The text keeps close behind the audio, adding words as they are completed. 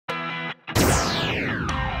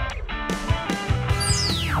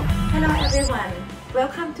everyone,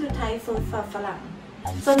 welcome to Thai Food for Phalang.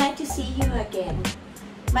 So nice to see you again.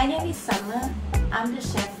 My name is Summer. I'm the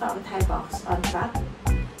chef from Thai Box on Truck.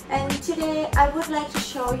 And today I would like to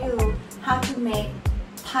show you how to make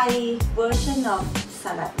Thai version of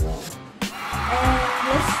salad roll. And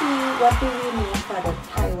let's see what do we need for the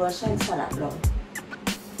Thai version salad roll.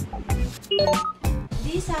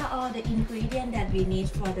 These are all the ingredients that we need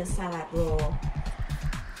for the salad roll.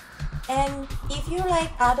 And if you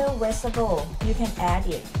like other vegetable, you can add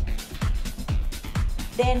it.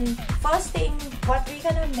 Then first thing, what we're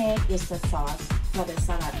gonna make is the sauce for the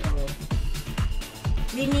salad roll.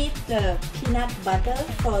 We need the peanut butter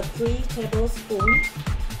for 3 tablespoons,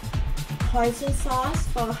 hoisin sauce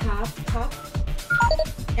for ½ cup,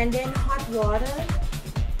 and then hot water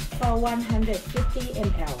for 150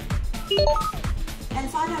 ml. And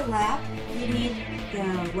for the wrap, we need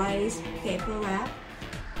the rice paper wrap.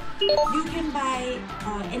 You can buy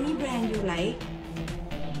any brand you like.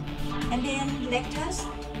 And then lettuce,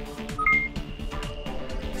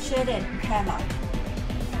 shredded carrot,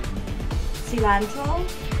 cilantro.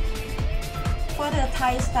 For the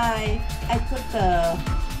Thai style, I put the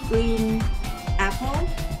green apple,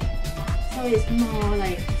 so it's more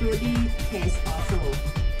like fruity taste also.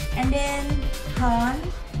 And then prawn.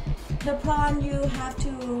 The prawn you have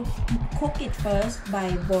to cook it first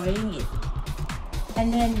by boiling it.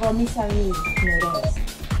 And then vermicelli noodles.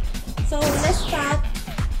 So let's start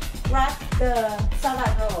wrap the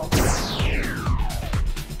salad roll.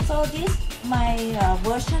 So this is my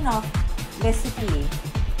version of recipe,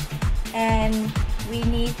 and we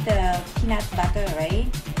need the peanut butter, right?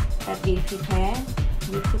 That we prepare.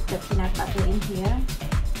 We put the peanut butter in here.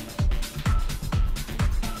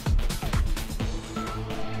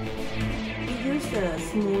 We use the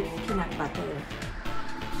smooth peanut butter.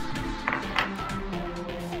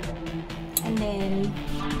 And then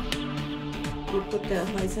we put the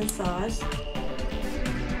hoisin sauce.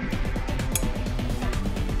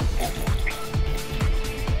 ½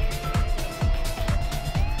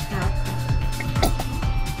 cup.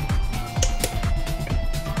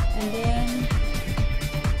 And then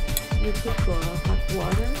you put the hot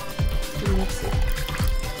water to mix it.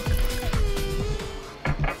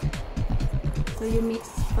 So you mix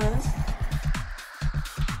first.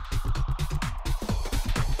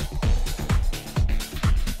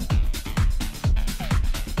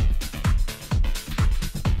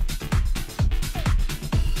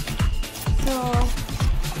 So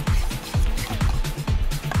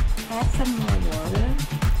add some more water.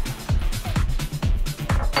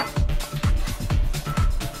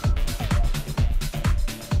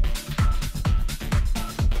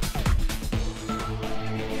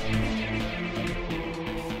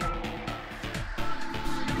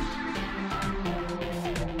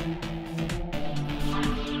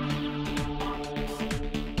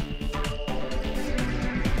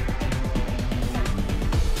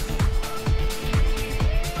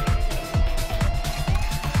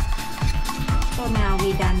 So now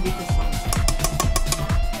we're done with the sauce.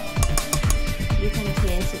 You can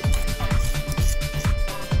taste it.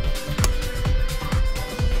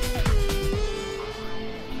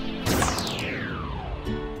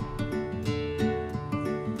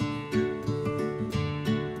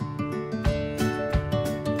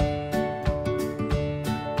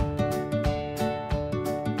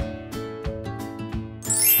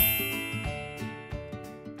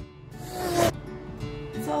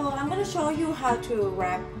 So I'm going to show you how to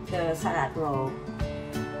wrap the salad roll.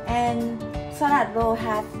 And salad roll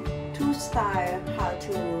have 2 styles how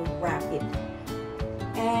to wrap it.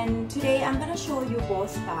 And today I'm going to show you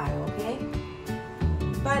both styles, okay?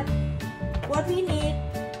 But what we need,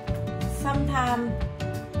 sometimes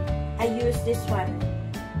I use this one.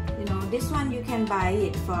 You know, this one you can buy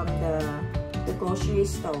it from the grocery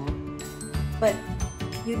store. But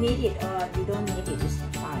you need it or you don't need it, it's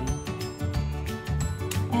fine.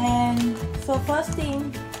 And so first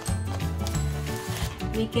thing,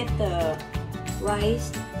 we get the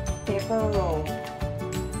rice paper roll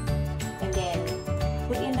and then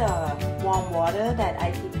put in the warm water that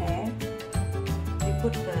I prepared. We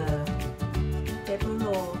put the paper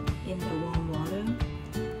roll in the warm water,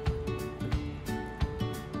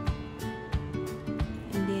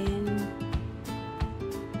 and then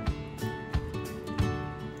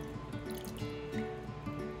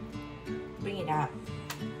bring it up.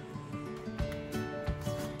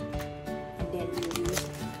 Then you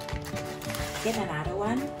get another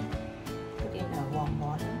one, put in the warm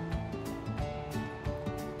water.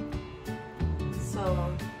 So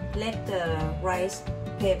let the rice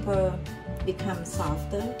paper become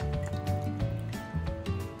softer.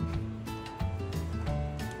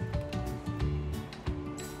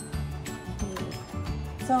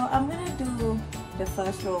 So I'm gonna do the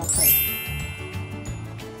first roll first.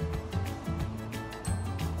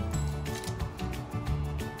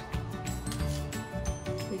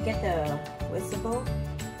 You get the vegetable,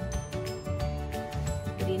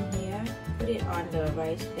 put in here, put it on the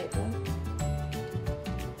rice paper.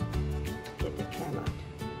 Get the carrot,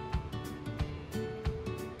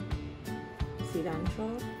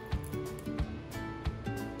 cilantro.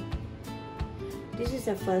 This is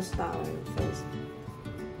the first star first.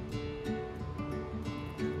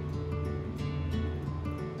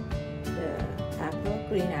 The apple,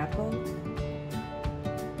 green apple.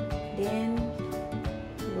 Then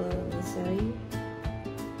vermicelli.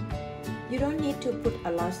 You don't need to put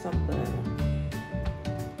a lot of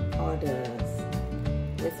or the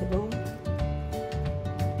vegetable.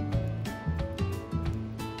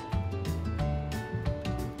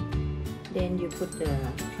 Then you put the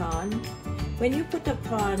prawn. When you put the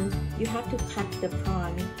prawn, you have to cut the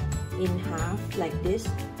prawn in half like this,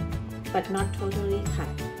 but not totally cut.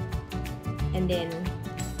 And then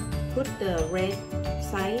put the red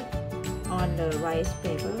side on the rice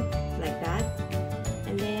paper like that,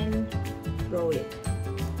 and then roll it.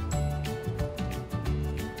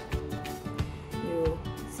 You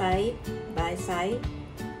side by side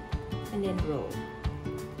and then roll.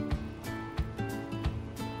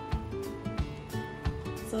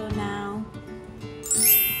 So now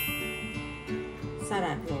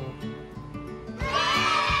salad roll.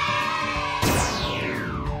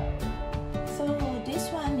 So this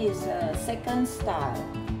one is a second style,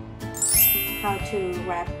 how to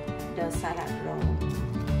wrap the salad roll.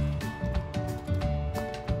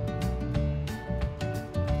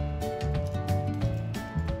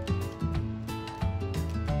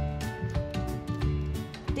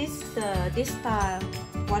 This style,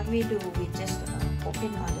 what we do, we just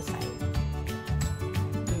open on the side.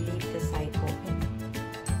 We leave the side open.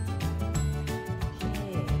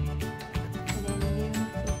 Okay. And then you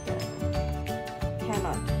put the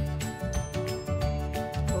carrot.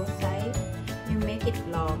 Both sides. You make it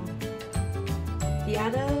long. The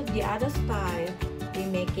other style, we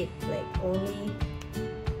make it like only,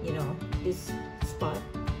 you know, this spot.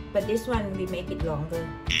 But this one we make it longer.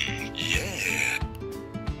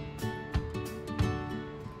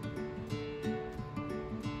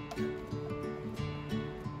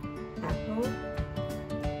 Apple,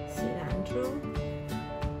 cilantro.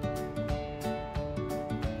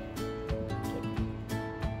 Okay.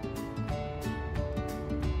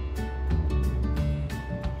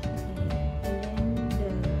 And then the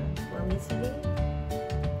vermicelli.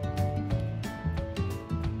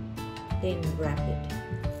 Then wrap it.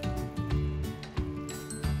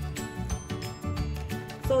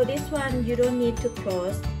 So this one you don't need to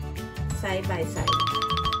close side by side.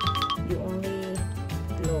 You only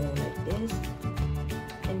blow like this,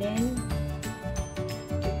 and then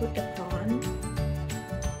you put the prawn.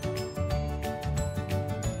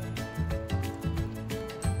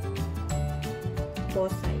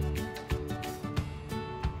 Both sides.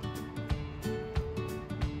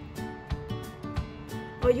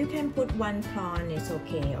 Or you can put one prawn, it's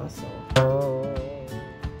okay also.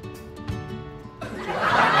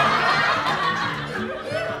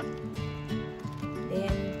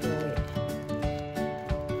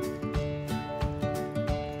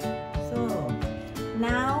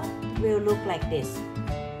 Now will look like this.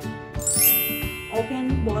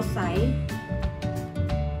 Open both sides.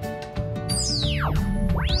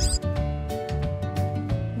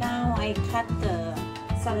 Now I cut the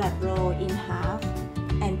salad roll in half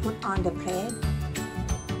and put on the plate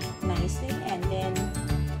nicely, and then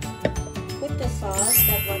put the sauce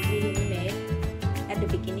that what we made at the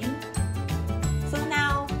beginning. So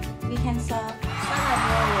now we can serve salad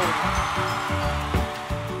roll.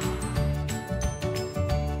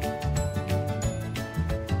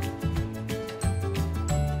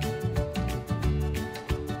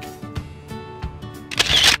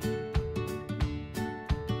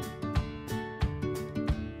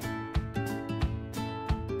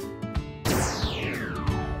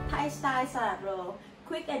 Style salad roll,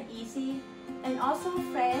 quick and easy, and also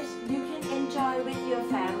fresh. You can enjoy with your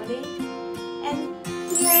family. And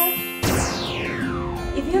here,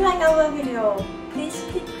 if you like our video, please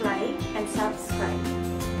click like and subscribe.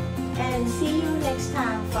 And see you next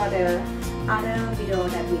time for the other video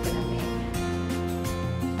that we're gonna make.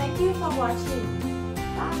 Thank you for watching.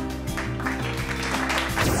 Bye.